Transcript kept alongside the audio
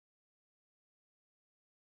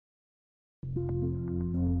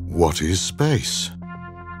What is space?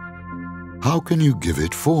 How can you give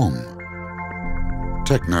it form?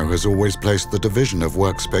 Tecno has always placed the division of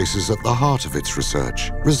workspaces at the heart of its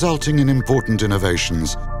research, resulting in important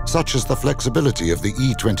innovations such as the flexibility of the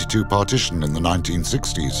E22 partition in the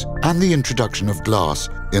 1960s and the introduction of glass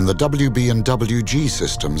in the WB and WG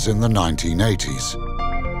systems in the 1980s.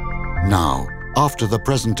 Now, after the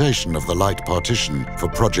presentation of the light partition for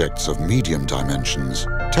projects of medium dimensions,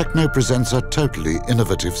 Tecno presents a totally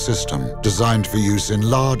innovative system designed for use in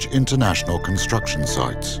large international construction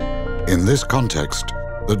sites. In this context,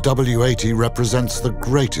 the W80 represents the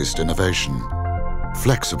greatest innovation.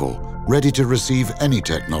 Flexible, ready to receive any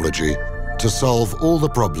technology to solve all the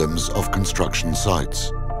problems of construction sites.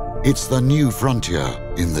 It's the new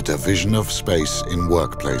frontier in the division of space in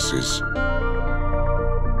workplaces.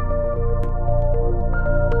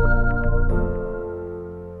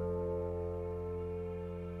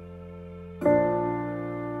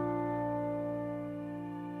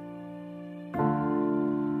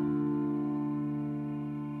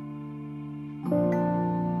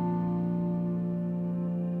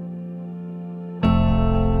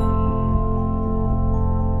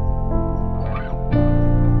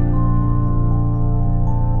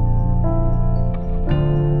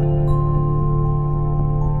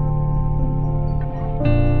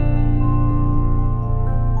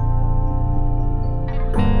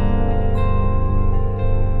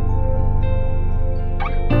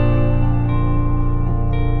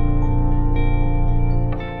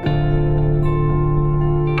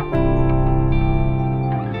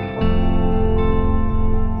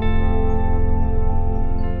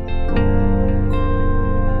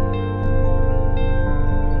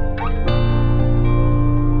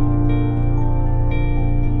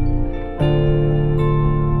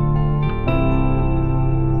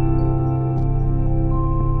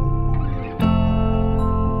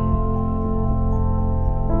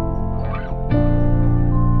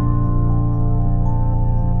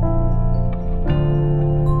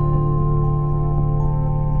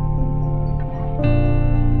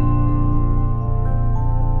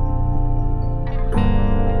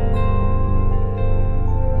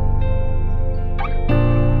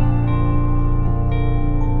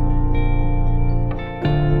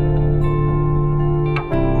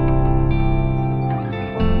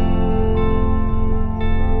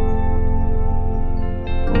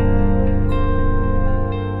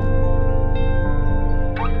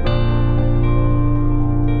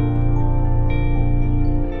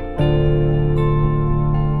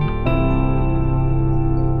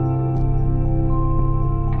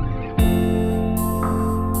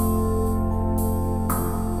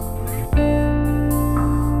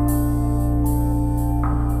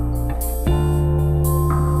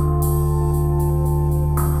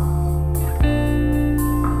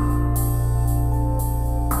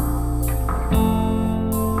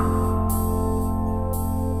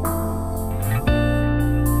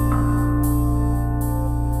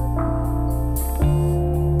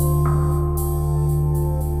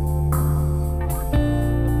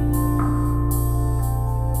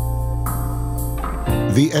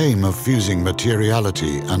 The aim of fusing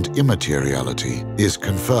materiality and immateriality is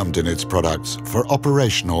confirmed in its products for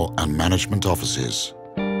operational and management offices.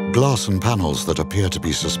 Glass and panels that appear to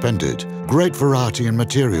be suspended, great variety in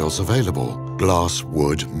materials available: glass,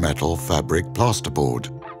 wood, metal, fabric,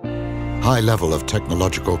 plasterboard. High level of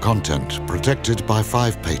technological content protected by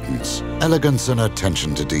 5 patents. Elegance and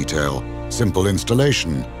attention to detail, simple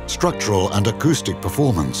installation, structural and acoustic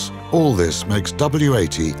performance. All this makes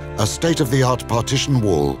W80 a state-of-the-art partition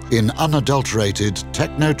wall in unadulterated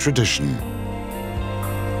Tecno tradition.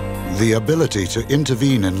 The ability to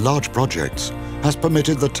intervene in large projects has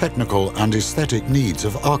permitted the technical and aesthetic needs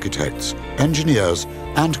of architects, engineers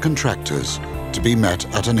and contractors to be met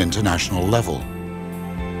at an international level.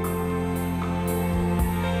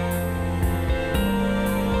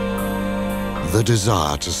 The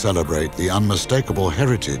desire to celebrate the unmistakable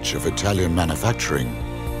heritage of Italian manufacturing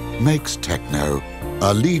makes Tecno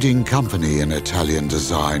a leading company in Italian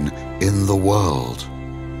design in the world.